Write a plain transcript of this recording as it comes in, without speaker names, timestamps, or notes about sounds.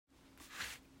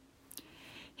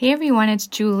Hey everyone, it's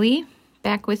Julie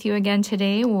back with you again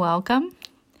today. Welcome.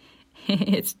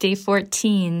 It's day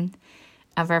 14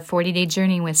 of our 40-day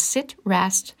journey with Sit,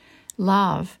 Rest,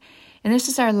 Love. And this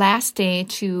is our last day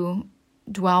to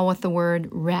dwell with the word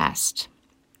rest.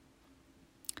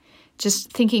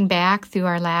 Just thinking back through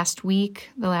our last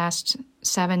week, the last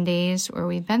 7 days where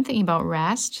we've been thinking about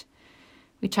rest,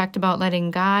 we talked about letting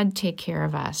God take care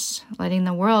of us, letting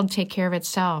the world take care of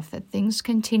itself, that things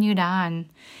continued on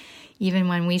even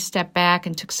when we stepped back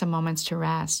and took some moments to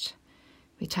rest.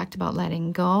 We talked about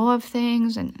letting go of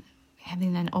things and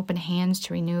having then open hands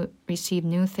to receive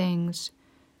new things.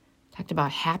 Talked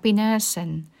about happiness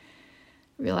and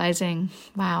realizing,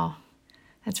 wow,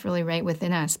 that's really right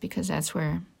within us because that's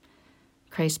where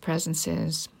Christ's presence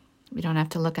is. We don't have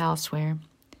to look elsewhere.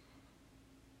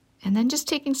 And then just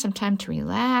taking some time to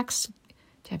relax,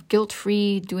 to have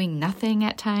guilt-free doing nothing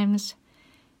at times,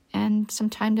 and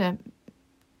some time to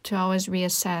always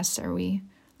reassess, are we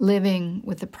living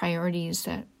with the priorities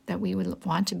that we would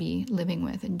want to be living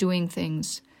with and doing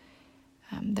things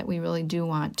that we really do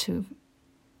want to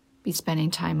be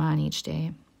spending time on each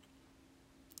day.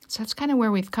 So that's kind of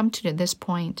where we've come to this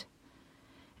point.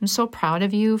 I'm so proud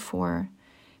of you for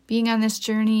being on this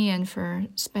journey and for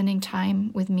spending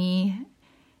time with me,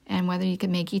 and whether you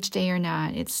can make each day or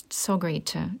not, it's so great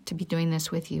to be doing this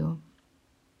with you.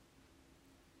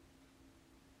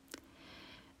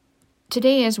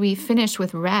 Today, as we finish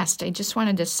with rest, I just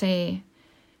wanted to say,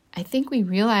 I think we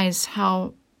realize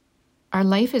how our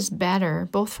life is better,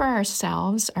 both for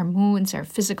ourselves, our moods, our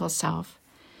physical self,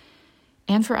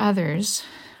 and for others.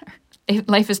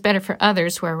 Life is better for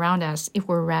others who are around us if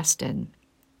we're rested.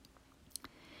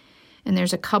 And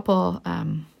there's a couple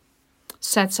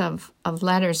sets of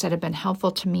letters that have been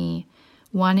helpful to me.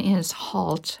 One is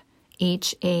HALT,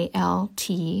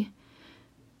 H-A-L-T,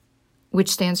 which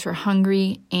stands for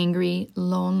hungry, angry,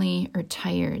 lonely, or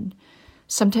tired.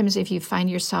 Sometimes if you find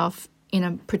yourself in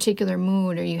a particular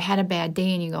mood or you had a bad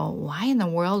day and you go, why in the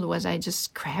world was I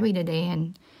just crabby today?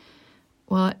 And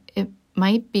well, it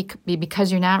might be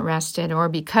because you're not rested, or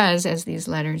because, as these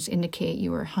letters indicate,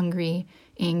 you are hungry,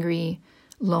 angry,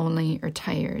 lonely, or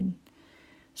tired.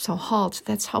 So HALT,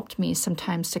 that's helped me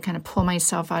sometimes to kind of pull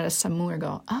myself out of some mood or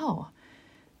go, oh,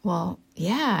 well,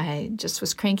 yeah, I just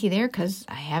was cranky there because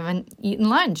I haven't eaten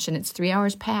lunch and it's 3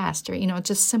 hours past. Or,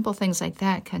 just simple things like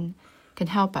that can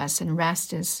help us. And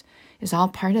rest is all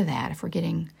part of that. If we're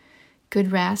getting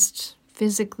good rest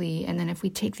physically, and then if we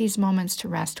take these moments to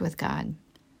rest with God.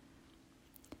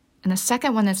 And the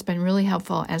second one that's been really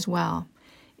helpful as well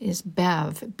is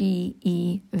BEV,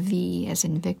 B-E-V, as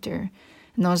in Victor.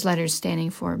 And those letters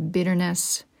standing for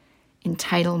bitterness,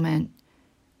 entitlement,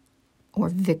 or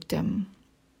victim.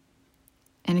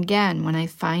 And again, when I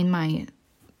find my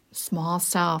small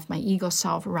self, my ego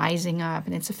self rising up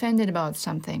and it's offended about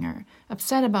something or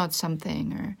upset about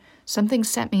something or something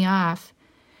set me off,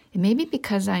 it may be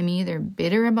because I'm either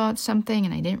bitter about something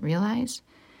and I didn't realize,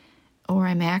 or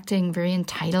I'm acting very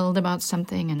entitled about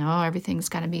something and, everything's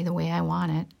got to be the way I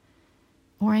want it,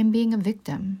 or I'm being a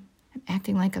victim. I'm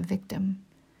acting like a victim.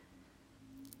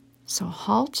 So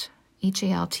HALT,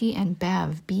 H-A-L-T, and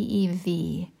BEV,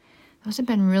 B-E-V. Those have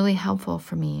been really helpful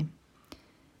for me.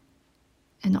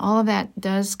 And all of that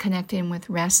does connect in with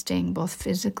resting, both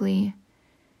physically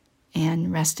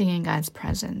and resting in God's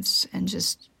presence, and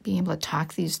just being able to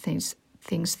talk these things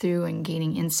through and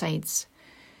gaining insights,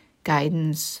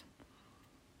 guidance,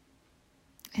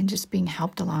 and just being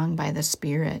helped along by the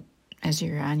Spirit as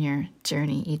you're on your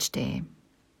journey each day.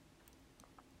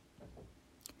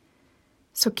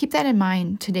 So keep that in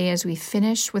mind today as we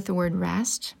finish with the word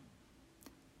rest.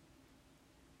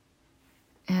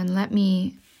 And let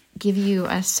me give you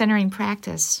a centering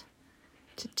practice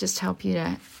to just help you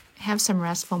to have some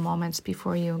restful moments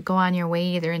before you go on your way,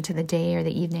 either into the day or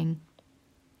the evening.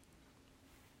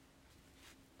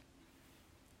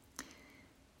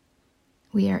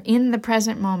 We are in the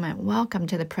present moment. Welcome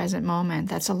to the present moment.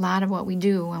 That's a lot of what we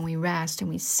do when we rest and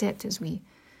we sit, as we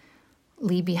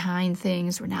leave behind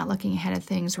things. We're not looking ahead of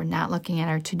things. We're not looking at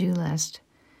our to-do list.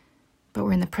 But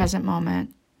we're in the present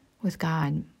moment with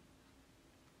God.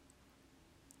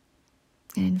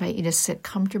 I invite you to sit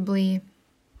comfortably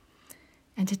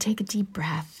and to take a deep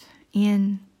breath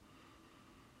in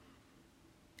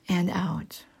and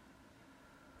out.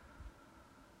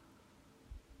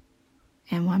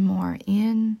 And one more,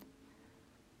 in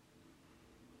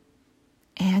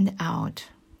and out.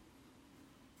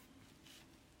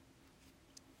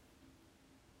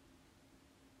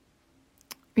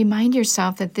 Remind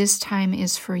yourself that this time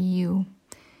is for you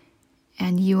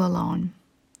and you alone.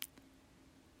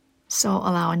 So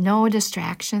allow no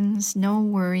distractions, no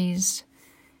worries,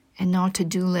 and no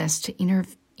to-do list to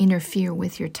interfere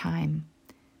with your time.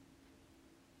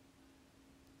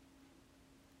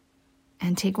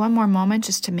 And take one more moment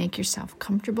just to make yourself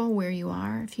comfortable where you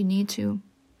are if you need to.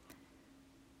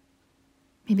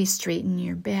 Maybe straighten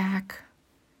your back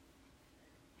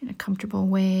in a comfortable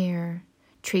way, or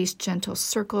trace gentle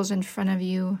circles in front of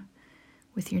you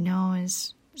with your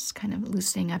nose, just kind of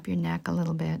loosening up your neck a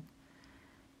little bit.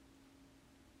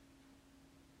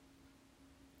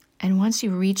 And once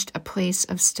you've reached a place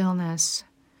of stillness,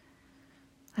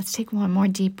 let's take one more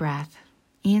deep breath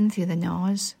in through the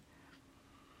nose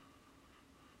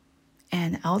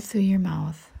and out through your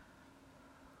mouth.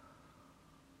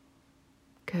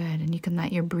 Good, and you can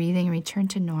let your breathing return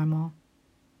to normal.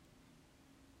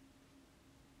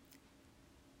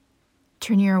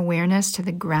 Turn your awareness to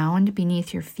the ground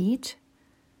beneath your feet.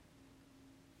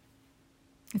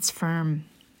 It's firm,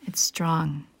 it's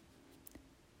strong.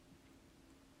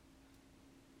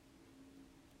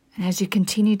 And as you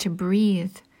continue to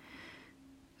breathe,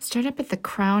 start up at the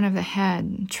crown of the head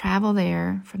and travel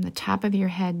there from the top of your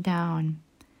head down.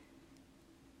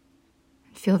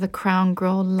 Feel the crown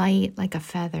grow light like a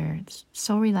feather. It's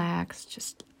so relaxed,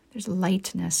 just there's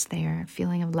lightness there, a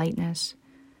feeling of lightness.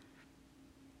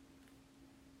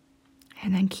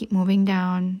 And then keep moving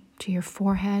down to your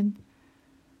forehead,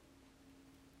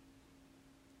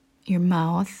 your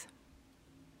mouth,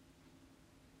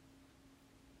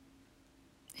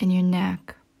 and your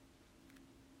neck.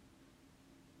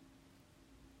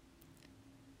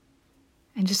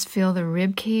 And just feel the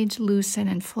rib cage loosen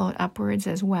and float upwards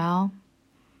as well.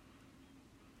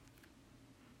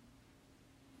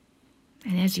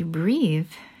 And as you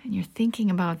breathe and you're thinking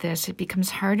about this, it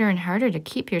becomes harder and harder to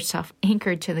keep yourself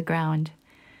anchored to the ground.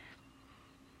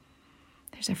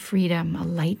 There's a freedom, a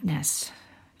lightness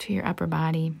to your upper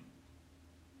body.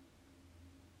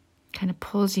 Kind of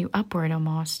pulls you upward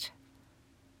almost.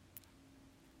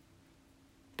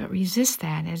 But resist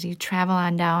that as you travel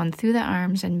on down through the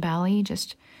arms and belly,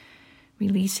 just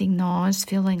releasing those,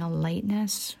 feeling a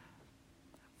lightness,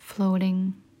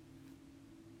 floating.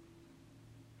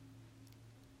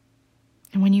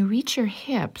 And when you reach your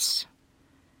hips,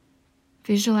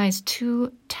 visualize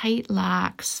two tight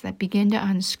locks that begin to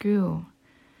unscrew.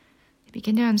 They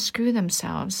begin to unscrew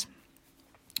themselves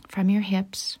from your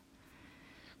hips.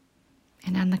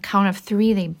 And on the count of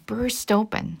 3, they burst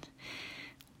open.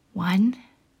 1,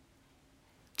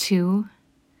 2,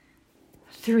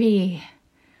 3.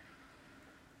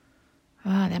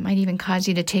 Oh, that might even cause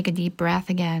you to take a deep breath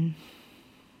again.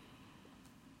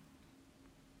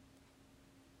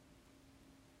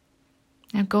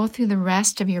 Now go through the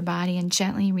rest of your body and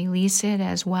gently release it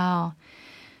as well.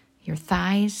 Your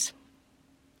thighs,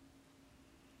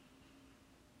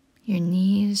 your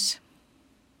knees,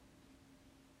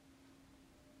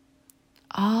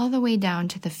 all the way down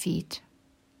to the feet.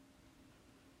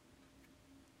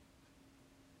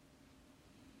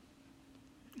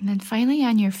 And then finally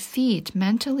on your feet,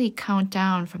 mentally count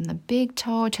down from the big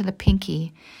toe to the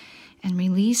pinky and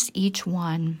release each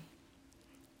one.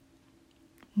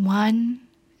 1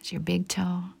 is your big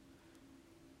toe.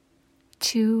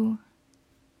 2,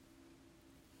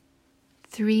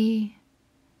 3,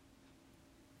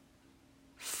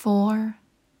 4.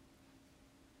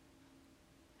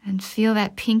 And feel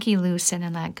that pinky loosen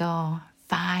and let go.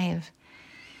 5.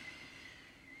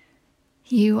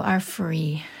 You are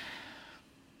free.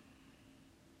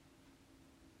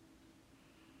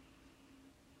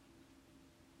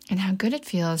 And how good it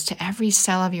feels to every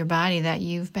cell of your body that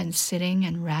you've been sitting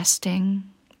and resting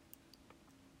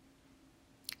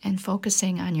and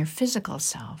focusing on your physical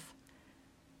self.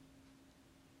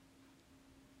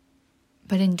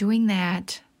 But in doing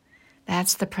that,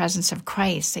 that's the presence of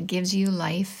Christ that gives you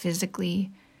life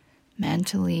physically,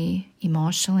 mentally,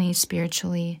 emotionally,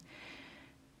 spiritually.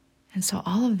 And so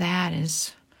all of that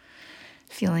is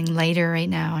feeling lighter right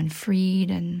now and freed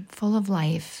and full of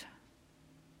life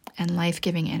and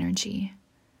life-giving energy.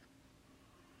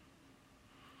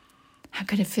 How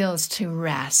good it feels to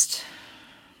rest,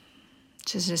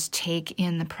 to just take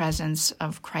in the presence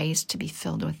of Christ, to be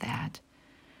filled with that.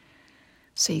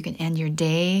 So you can end your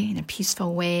day in a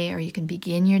peaceful way, or you can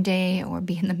begin your day or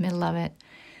be in the middle of it,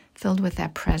 filled with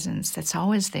that presence that's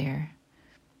always there,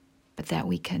 but that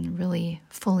we can really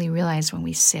fully realize when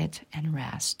we sit and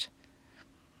rest.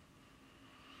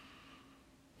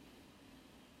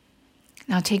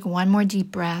 Now take one more deep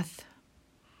breath.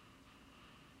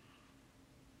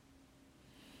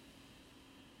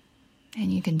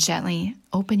 And you can gently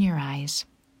open your eyes.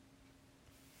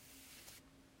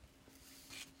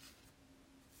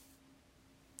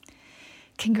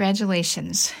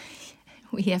 Congratulations.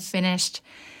 We have finished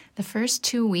the the first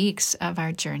 2 weeks of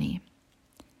our journey.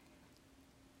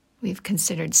 We've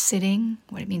considered sitting,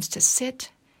 what it means to sit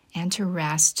and to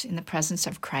rest in the presence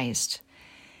of Christ.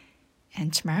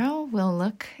 And tomorrow we'll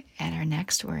look at our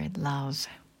next word, love.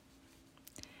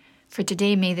 For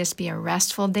today, may this be a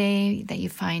restful day, that you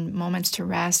find moments to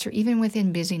rest, or even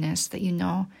within busyness, that you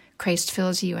know Christ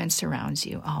fills you and surrounds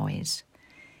you always.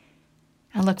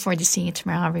 I look forward to seeing you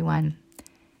tomorrow, everyone.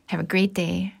 Have a great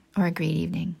day or a great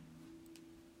evening.